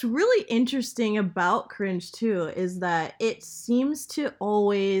 what's really interesting about cringe too is that it seems to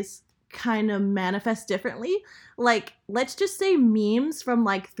always kind of manifest differently. Like, let's just say memes from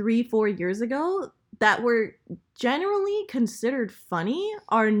like 3, 4 years ago that were generally considered funny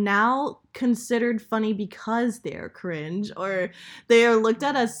are now considered funny because they're cringe or they are looked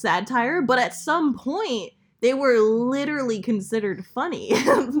at as satire, but at some point they were literally considered funny.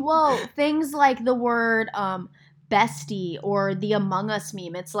 Whoa, things like the word bestie or the Among Us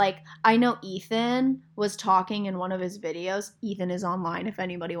meme. It's like, I know Ethan was talking in one of his videos. Ethan is online if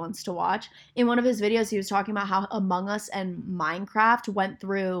anybody wants to watch. In one of his videos, he was talking about how Among Us and Minecraft went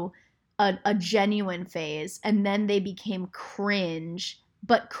through a genuine phase and then they became cringe,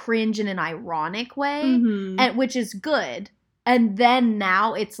 but cringe in an ironic way, Mhm. and which is good. And then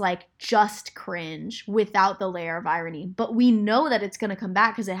now it's like just cringe without the layer of irony. But we know that it's going to come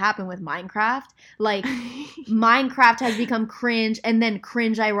back because it happened with Minecraft. Like, Minecraft has become cringe and then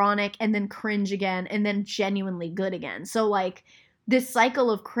cringe ironic and then cringe again and then genuinely good again. So, like, this cycle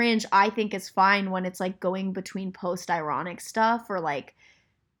of cringe, I think, is fine when it's like going between post ironic stuff or like,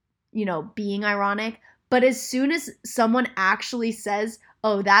 you know, being ironic. But as soon as someone actually says,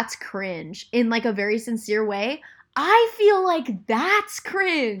 oh, that's cringe in like a very sincere way, I feel like that's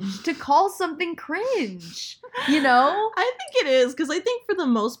cringe to call something cringe, you know? I think it is because I think for the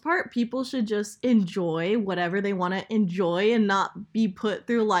most part, people should just enjoy whatever they want to enjoy and not be put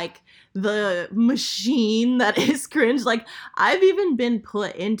through like the machine that is cringe. Like, I've even been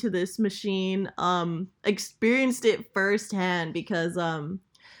put into this machine, experienced it firsthand because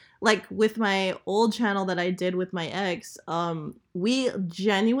like with my old channel that I did with my ex, we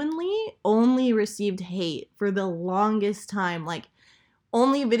genuinely only received hate for the longest time. Like,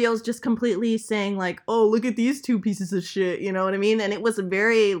 only videos just completely saying like, oh, look at these two pieces of shit, you know what I mean? And it was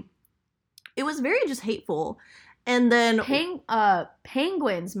very just hateful. And then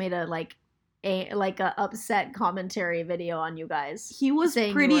Penguins made a a upset commentary video on you guys. he was saying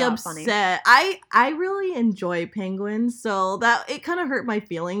you pretty were not funny. upset. I really enjoy penguins, so that it kind of hurt my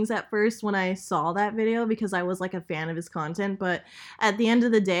feelings at first when I saw that video because I was like a fan of his content, but at the end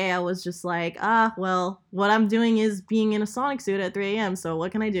of the day I was just like, well, what I'm doing is being in a Sonic suit at 3 a.m, so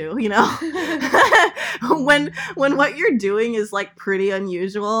what can I do, you know? when what you're doing is like pretty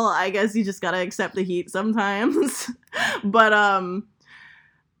unusual, I guess you just gotta accept the heat sometimes. but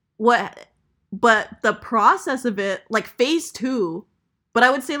what but the process of it, like phase 2, but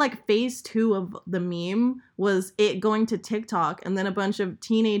I would say like phase 2 of the meme was it going to TikTok and then a bunch of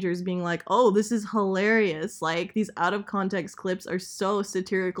teenagers being like, oh, this is hilarious, like these out of context clips are so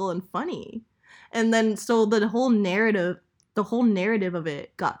satirical and funny. And then so the whole narrative of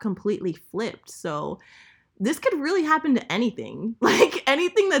it got completely flipped. So this could really happen to anything. Like,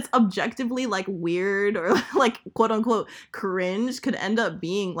 anything that's objectively like weird or like quote unquote cringe could end up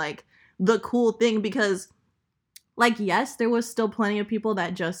being like the cool thing, because like, yes, there was still plenty of people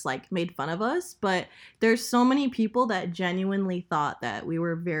that just like made fun of us, but there's so many people that genuinely thought that we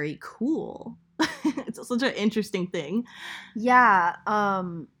were very cool. It's such an interesting thing. Yeah,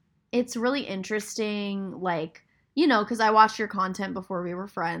 it's really interesting, like, you know, because I watched your content before we were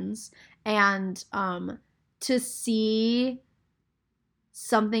friends, and to see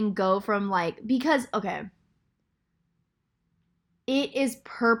something go from like, because okay, it is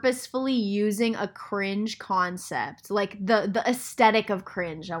purposefully using a cringe concept, like the aesthetic of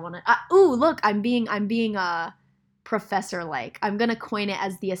cringe. I want to. Ooh, look, I'm being a professor. Like I'm gonna coin it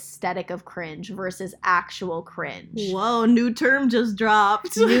as the aesthetic of cringe versus actual cringe. Whoa, new term just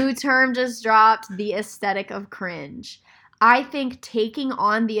dropped. New term just dropped. The aesthetic of cringe. I think taking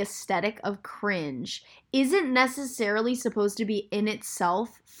on the aesthetic of cringe isn't necessarily supposed to be in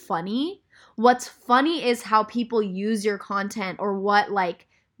itself funny. What's funny is how people use your content or what like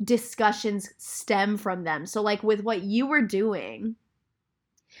discussions stem from them. So like with what you were doing,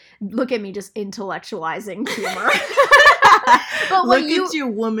 look at me just intellectualizing humor. But Look at you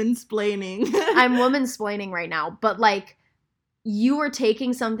woman-splaining. I'm woman-splaining right now, but like you were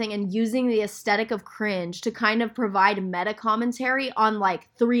taking something and using the aesthetic of cringe to kind of provide meta commentary on like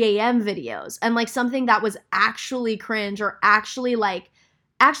 3 a.m. videos and like something that was actually cringe or actually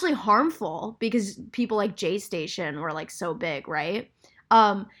harmful because people like J Station were like so big, right?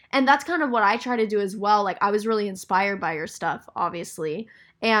 And that's kind of what I try to do as well. Like I was really inspired by your stuff, obviously.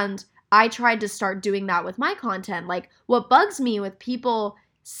 And I tried to start doing that with my content. Like what bugs me with people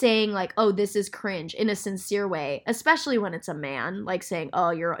saying like, oh, this is cringe in a sincere way, especially when it's a man, like saying, oh,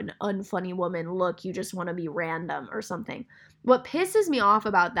 you're an unfunny woman, look, you just want to be random or something. What pisses me off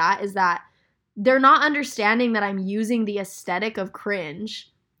about that is that they're not understanding that I'm using the aesthetic of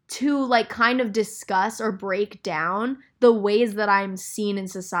cringe to like kind of discuss or break down the ways that I'm seen in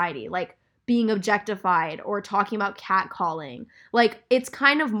society, like being objectified or talking about catcalling. Like it's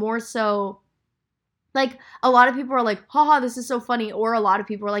kind of more so like a lot of people are like, haha, this is so funny, or a lot of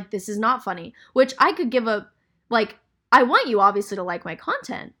people are like, this is not funny, which I could give a like I want you obviously to like my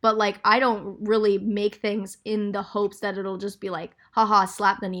content, but like I don't really make things in the hopes that it'll just be like, haha,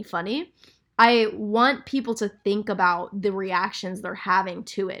 slap the knee funny. I want people to think about the reactions they're having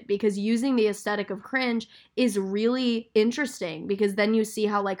to it because using the aesthetic of cringe is really interesting because then you see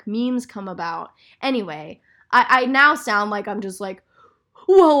how like memes come about. Anyway, I now sound like I'm just like,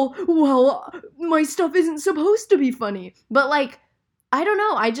 well, my stuff isn't supposed to be funny. But like, I don't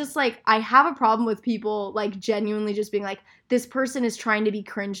know. I just like, I have a problem with people like genuinely just being like, this person is trying to be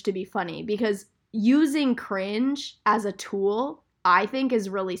cringe to be funny because using cringe as a tool I think is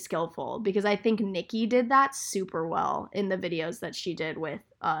really skillful because I think Nikki did that super well in the videos that she did with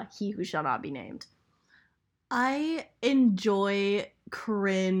He Who Shall Not Be Named. I enjoy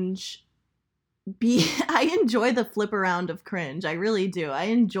cringe. I enjoy the flip around of cringe. I really do. I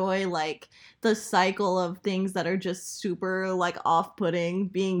enjoy like the cycle of things that are just super like off-putting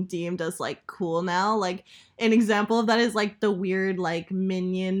being deemed as like cool now. Like an example of that is like the weird like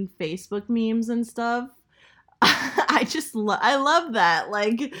minion Facebook memes and stuff. I love that.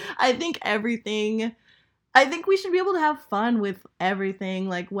 Like I think we should be able to have fun with everything,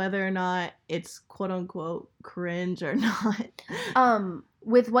 like whether or not it's quote unquote cringe or not.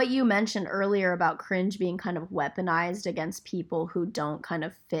 With what you mentioned earlier about cringe being kind of weaponized against people who don't kind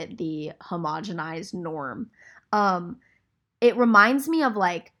of fit the homogenized norm, it reminds me of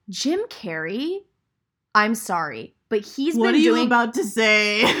like Jim Carrey. I'm sorry, but What are you about to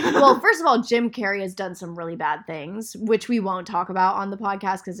say? Well, first of all, Jim Carrey has done some really bad things, which we won't talk about on the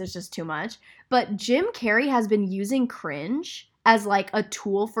podcast because it's just too much. But Jim Carrey has been using cringe as like a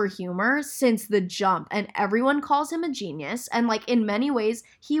tool for humor since the jump, and everyone calls him a genius. And like in many ways,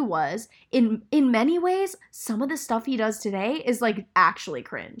 he was. In many ways, some of the stuff he does today is like actually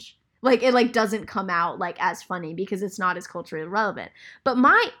cringe. Like it like doesn't come out like as funny because it's not as culturally relevant. But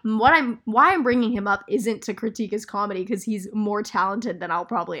why I'm bringing him up isn't to critique his comedy because he's more talented than I'll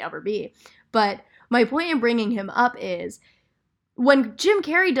probably ever be. But my point in bringing him up is when Jim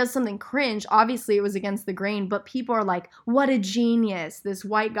Carrey does something cringe, obviously it was against the grain, but people are like, what a genius, this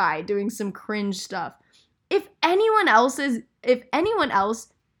white guy doing some cringe stuff. If anyone else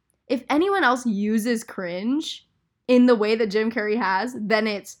uses cringe in the way that Jim Carrey has, then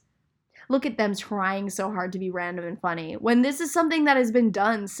it's look at them trying so hard to be random and funny when this is something that has been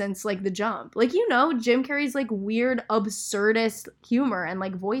done since like the jump. Like, you know, Jim Carrey's like weird, absurdist humor and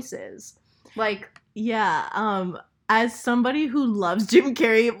like voices. Like, yeah, as somebody who loves Jim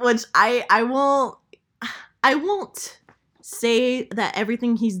Carrey, which I won't say that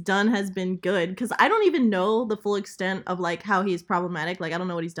everything he's done has been good because I don't even know the full extent of like how he's problematic. Like I don't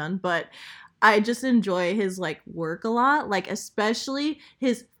know what he's done, but I just enjoy his like work a lot, like especially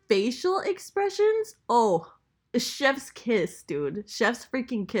his facial expressions. Oh, chef's kiss, dude. Chef's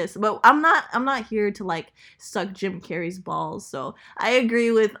freaking kiss. But I'm not here to like suck Jim Carrey's balls. So I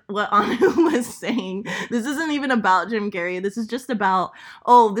agree with what Anu was saying. This isn't even about Jim Carrey. This is just about,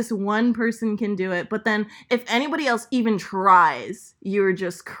 oh, this one person can do it. But then if anybody else even tries, you're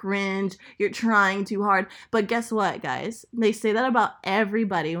just cringe. You're trying too hard. But guess what, guys? They say that about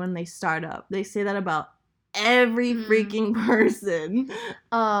everybody when they start up. They say that about every freaking person.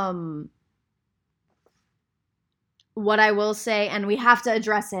 What I will say, and we have to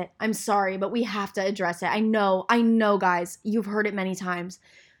address it. I'm sorry, but we have to address it. I know, guys. You've heard it many times.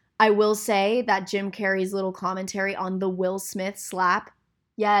 I will say that Jim Carrey's little commentary on the Will Smith slap.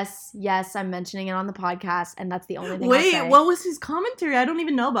 Yes, I'm mentioning it on the podcast, and that's the only thing I'll say. What was his commentary? I don't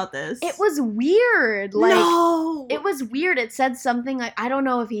even know about this. It was weird. Like, no! It was weird. It said something like, I don't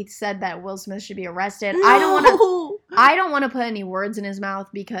know if he said that Will Smith should be arrested. No! I don't want to put any words in his mouth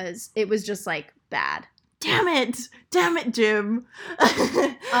because it was just, like, bad. Damn it, Jim.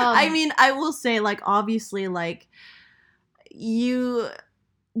 I mean, I will say, like, obviously, like, you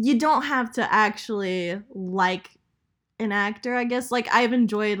don't have to actually like an actor, I guess. Like, I've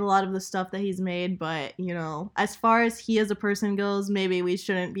enjoyed a lot of the stuff that he's made, but, you know, as far as he as a person goes, maybe we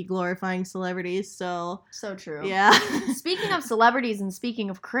shouldn't be glorifying celebrities, so true. Yeah. Speaking of celebrities and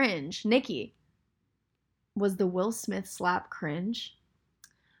speaking of cringe, Nikki, was the Will Smith slap cringe?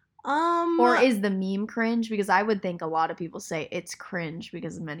 Or is the meme cringe? Because I would think a lot of people say it's cringe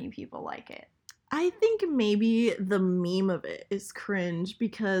because many people like it. I think maybe the meme of it is cringe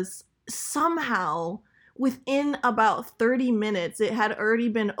because somehow within about 30 minutes it had already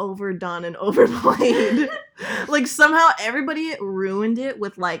been overdone and overplayed. Like, somehow everybody ruined it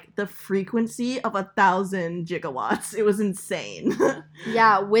with like the frequency of 1,000 gigawatts. It was insane.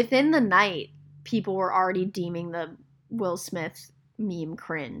 Yeah, within the night people were already deeming the Will Smith meme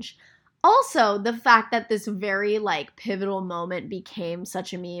cringe. Also, the fact that this very like pivotal moment became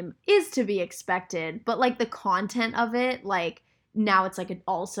such a meme is to be expected, but like the content of it, like now it's like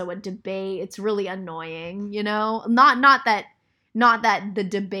also a debate. It's really annoying, you know? Not that the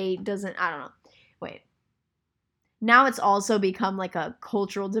debate doesn't, I don't know. Wait. Now it's also become like a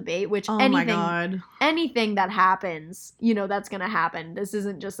cultural debate, which anything that happens, you know, that's going to happen. This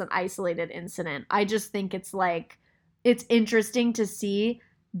isn't just an isolated incident. I just think it's like, it's interesting to see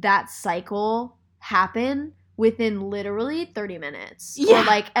that cycle happen within literally 30 minutes. Yeah. Or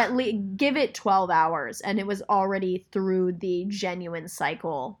like at least give it 12 hours and it was already through the genuine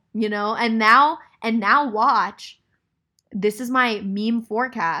cycle, you know? And now watch, this is my meme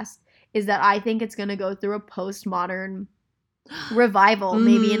forecast, is that I think it's going to go through a postmodern revival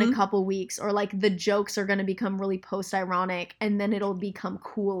maybe in a couple weeks, or like the jokes are going to become really post-ironic and then it'll become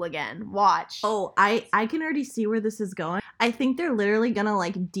cool again. Watch. Oh, I can already see where this is going. I think they're literally gonna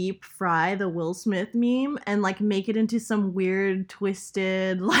like deep fry the Will Smith meme and like make it into some weird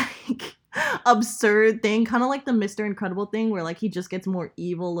twisted like absurd thing, kind of like the Mr. Incredible thing where like he just gets more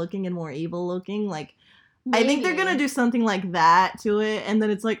evil looking and more evil looking. Like, maybe. I think they're gonna do something like that to it, and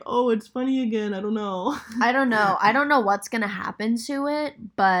then it's like, oh, it's funny again. I don't know. I don't know what's gonna happen to it,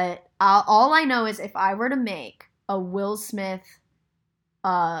 but all I know is if I were to make a Will Smith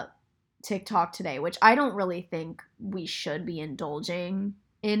TikTok today, which I don't really think we should be indulging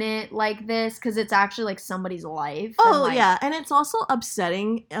in it like this, because it's actually like somebody's life. Oh, and yeah, and it's also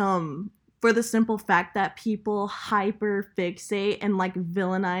upsetting for the simple fact that people hyper fixate and like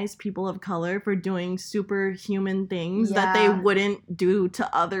villainize people of color for doing superhuman things that they wouldn't do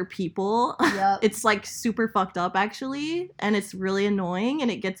to other people. Yep. It's like super fucked up actually, and it's really annoying, and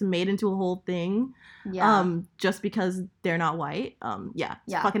it gets made into a whole thing. Yeah. Just because they're not white.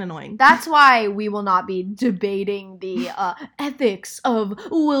 It's fucking annoying. That's why we will not be debating the ethics of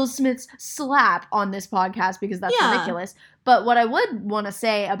Will Smith's slap on this podcast, because that's ridiculous. But what I would want to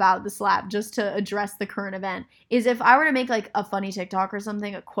say about the slap, just to address the current event, is if I were to make like a funny TikTok or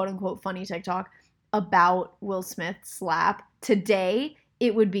something, a quote unquote funny TikTok about Will Smith's slap today,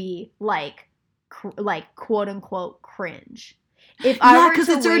 it would be like quote unquote cringe. Because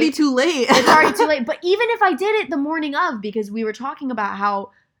it's already too late. It's already too late. But even if I did it the morning of, because we were talking about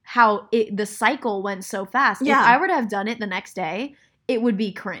how the cycle went so fast. Yeah. If I were to have done it the next day, it would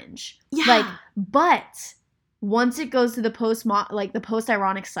be cringe. Yeah. Like, but once it goes to the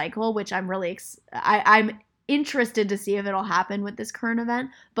post-ironic cycle, which I'm really I'm interested to see if it'll happen with this current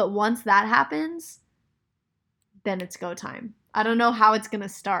event. But once that happens, then it's go time. I don't know how it's gonna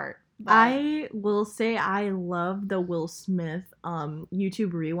start. But I will say I love the Will Smith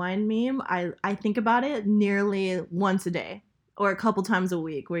YouTube Rewind meme. I think about it nearly once a day. or a couple times a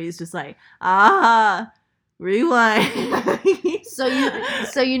week where he's just like, ah, rewind. So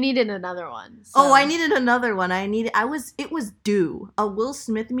you needed another one. So. Oh, I needed another one. It was due. A Will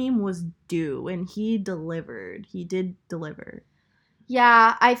Smith meme was due, and he delivered. He did deliver.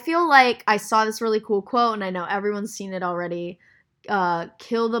 Yeah, I feel like I saw this really cool quote, and I know everyone's seen it already.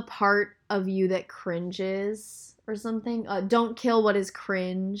 Kill the part of you that cringes, or something. Don't kill what is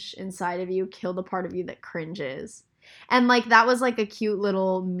cringe inside of you. Kill the part of you that cringes. And, like, that was, like, a cute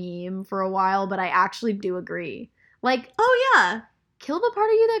little meme for a while, but I actually do agree. Like, oh, yeah. Kill the part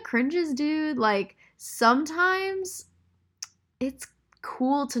of you that cringes, dude. Like, sometimes it's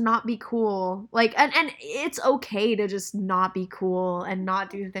cool to not be cool. Like, and it's okay to just not be cool and not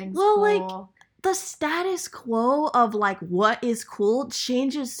do things cool. Like, the status quo of, like, what is cool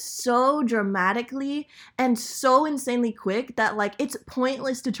changes so dramatically and so insanely quick that, like, it's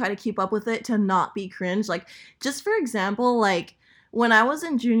pointless to try to keep up with it to not be cringe. Like, just for example, like, when I was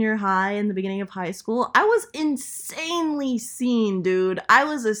in junior high in the beginning of high school, I was insanely scene, dude. I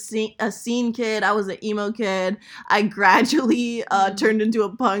was a scene kid. I was an emo kid. I gradually turned into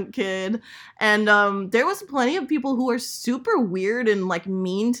a punk kid. And there was plenty of people who were super weird and, like,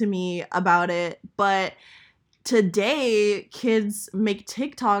 mean to me about it. But today, kids make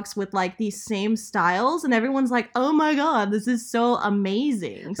TikToks with, like, these same styles. And everyone's like, oh my God, this is so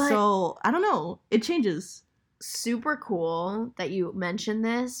amazing. But so, I don't know. It changes. Super cool that you mentioned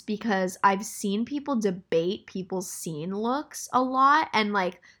this because I've seen people debate people's scene looks a lot, and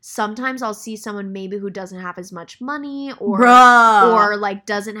like sometimes I'll see someone maybe who doesn't have as much money or like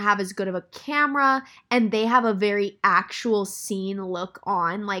doesn't have as good of a camera, and they have a very actual scene look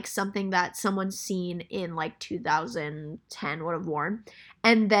on, like something that someone's seen in like 2010 would have worn,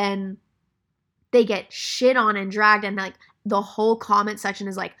 and then they get shit on and dragged, and like the whole comment section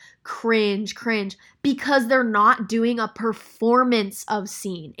is like cringe because they're not doing a performance of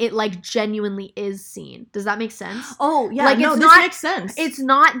scene. It like genuinely is scene. Does that make sense? Oh yeah, like, no, this makes sense. It's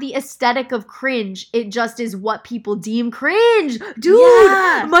not the aesthetic of cringe. It just is what people deem cringe. Dude,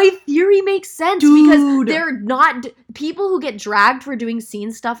 yeah. My theory makes sense because they're not people who get dragged for doing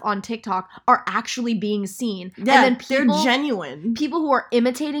scene stuff on TikTok are actually being seen. Yeah, and then they're genuine. People who are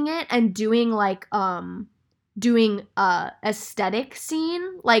imitating it and doing like aesthetic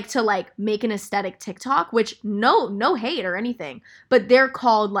scene, like to like make an aesthetic TikTok, which no hate or anything, but they're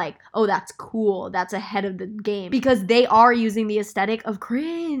called like, oh, that's cool, that's ahead of the game because they are using the aesthetic of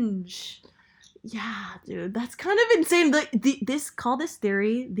cringe. Yeah, dude, that's kind of insane. Call this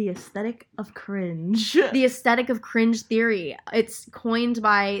theory the aesthetic of cringe. The aesthetic of cringe theory. It's coined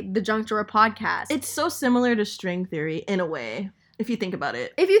by the Junk Drawer podcast. It's so similar to string theory in a way. If you think about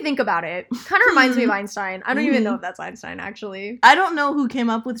it. Kind of reminds me of Einstein. I don't even know if that's Einstein, actually. I don't know who came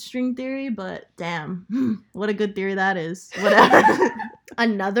up with string theory, but damn, what a good theory that is. Whatever.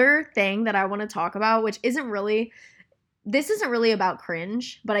 Another thing that I want to talk about, which isn't really about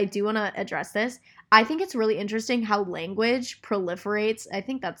cringe, but I do want to address this. I think it's really interesting how language proliferates. I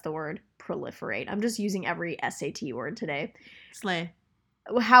think that's the word, proliferate. I'm just using every SAT word today. Slay.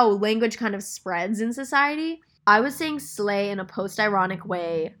 How language kind of spreads in society. I was saying slay in a post-ironic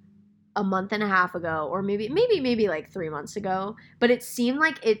way a month and a half ago, or maybe like 3 months ago, but it seemed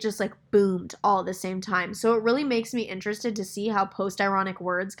like it just like boomed all at the same time. So it really makes me interested to see how post-ironic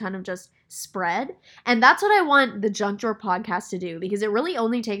words kind of just spread. And that's what I want the Junk Drawer podcast to do, because it really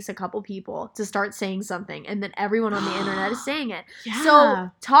only takes a couple people to start saying something, and then everyone on the internet is saying it. Yeah. So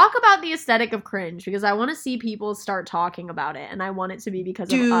talk about the aesthetic of cringe, because I want to see people start talking about it, and I want it to be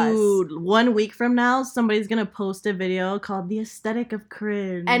because of us. Dude, 1 week from now, somebody's gonna post a video called The Aesthetic of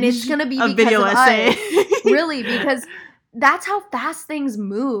Cringe. And it's gonna be because video of essay. Us. Really, because that's how fast things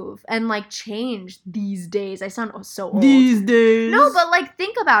move and like change these days. I sound so old. These days. No, but like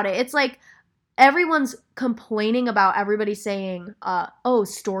think about it. It's like everyone's complaining about everybody saying,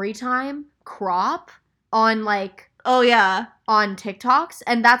 story time, crop on like, oh yeah, on TikToks,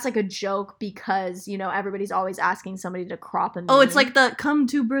 and that's like a joke because, you know, everybody's always asking somebody to crop a meme. Oh, it's like the come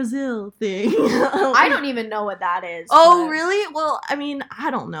to Brazil thing. I don't even know what that is. Oh, really? Well, I mean,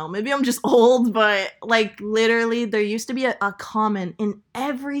 I don't know. Maybe I'm just old, but like literally there used to be a comment in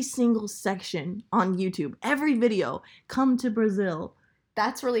every single section on YouTube, every video, come to Brazil.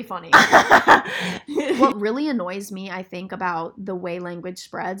 That's really funny. What really annoys me, I think, about the way language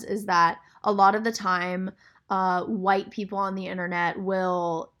spreads is that a lot of the time white people on the internet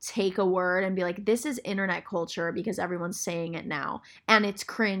will take a word and be like, this is internet culture because everyone's saying it now, and it's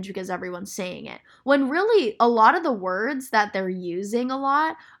cringe because everyone's saying it, when really a lot of the words that they're using a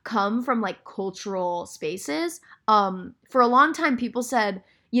lot come from like cultural spaces. For a long time people said,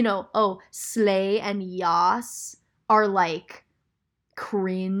 you know, oh, slay and yas are like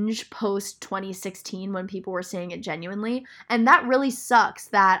cringe post 2016 when people were saying it genuinely. And that really sucks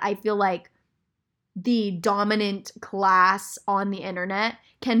that I feel like the dominant class on the internet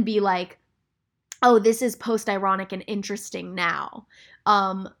can be like, oh, this is post-ironic and interesting now.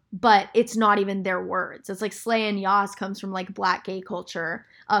 But it's not even their words. It's like slay and yas comes from like black gay culture.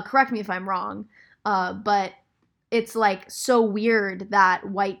 Correct me if I'm wrong. But it's like so weird that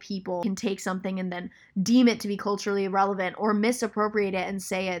white people can take something and then deem it to be culturally irrelevant or misappropriate it and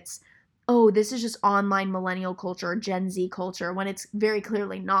say it's, oh, this is just online millennial culture, Gen Z culture, when it's very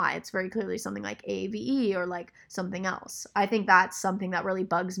clearly not. It's very clearly something like AVE or like something else. I think that's something that really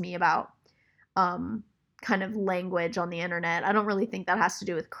bugs me about kind of language on the internet. I don't really think that has to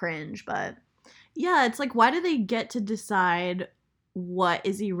do with cringe, but yeah, it's like, why do they get to decide what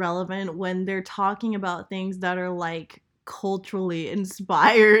is irrelevant when they're talking about things that are like culturally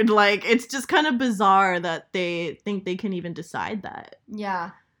inspired? Like, it's just kind of bizarre that they think they can even decide that.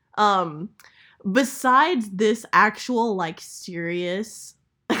 Yeah. Besides this actual like serious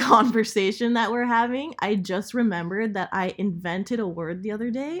conversation that we're having, I just remembered that I invented a word the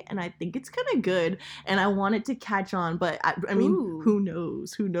other day and I think it's kind of good and I want it to catch on, but I mean, Ooh. who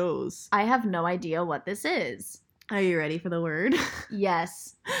knows? I have no idea what this is. Are you ready for the word?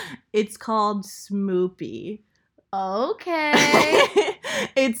 Yes. It's called smoopy. Okay.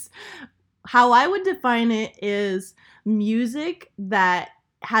 It's, how I would define it is music that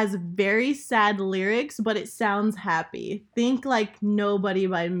has very sad lyrics, but it sounds happy. Think like Nobody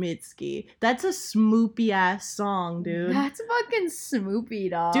by Mitski. That's a smoopy ass song, dude. That's fucking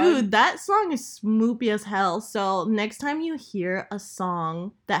smoopy, dog. Dude, that song is smoopy as hell. So next time you hear a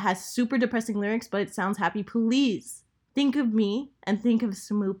song that has super depressing lyrics, but it sounds happy, please think of me and think of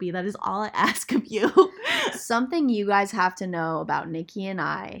Smoopy. That is all I ask of you. Something you guys have to know about Nikki and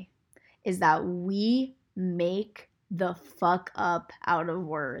I is that we make the fuck up out of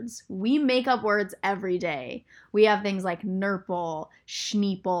words. We make up words every day. We have things like nurple,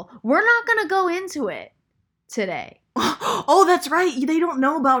 schneeple. We're not gonna go into it today. Oh, that's right. They don't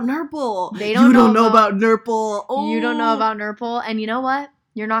know about nurple. They don't know about nurple. Oh. You don't know about nurple. And you know what?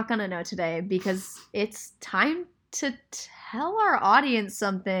 You're not gonna know today because it's time to tell our audience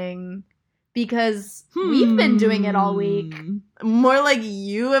something. Because we've been doing it all week. More like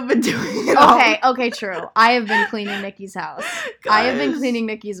you have been doing it all week. Okay, true. I have been cleaning Nikki's house. Guys. I have been cleaning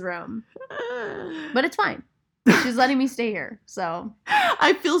Nikki's room. But it's fine. She's letting me stay here, so.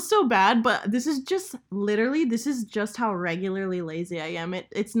 I feel so bad, but this is just how regularly lazy I am.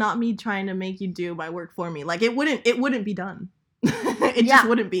 It's not me trying to make you do my work for me. Like, it wouldn't be done. It just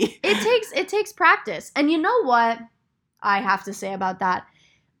wouldn't be. It takes practice. And you know what I have to say about that?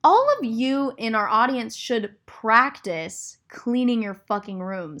 All of you in our audience should practice cleaning your fucking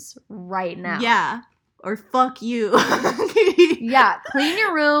rooms right now. Yeah. Or fuck you. Yeah, clean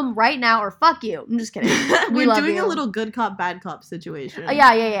your room right now or fuck you. I'm just kidding. We're doing a little good cop, bad cop situation.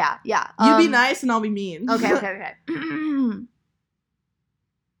 Yeah. You be nice and I'll be mean. Okay.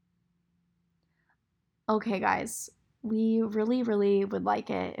 Okay, guys. We really, really would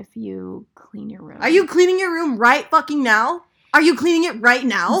like it if you clean your room. Are you cleaning your room right fucking now? Are you cleaning it right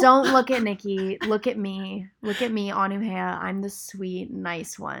now? Don't look at Nikki. Look at me. Look at me, Anuhea. I'm the sweet,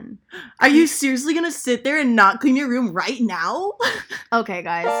 nice one. Are you seriously gonna sit there and not clean your room right now? Okay,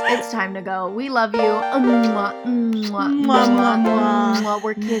 guys. It's time to go. We love you. Mwah, mwah, mwah, mwah, mwah.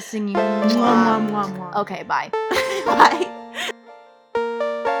 We're kissing you. Mwah, mwah, mwah, mwah. Okay, bye. Bye.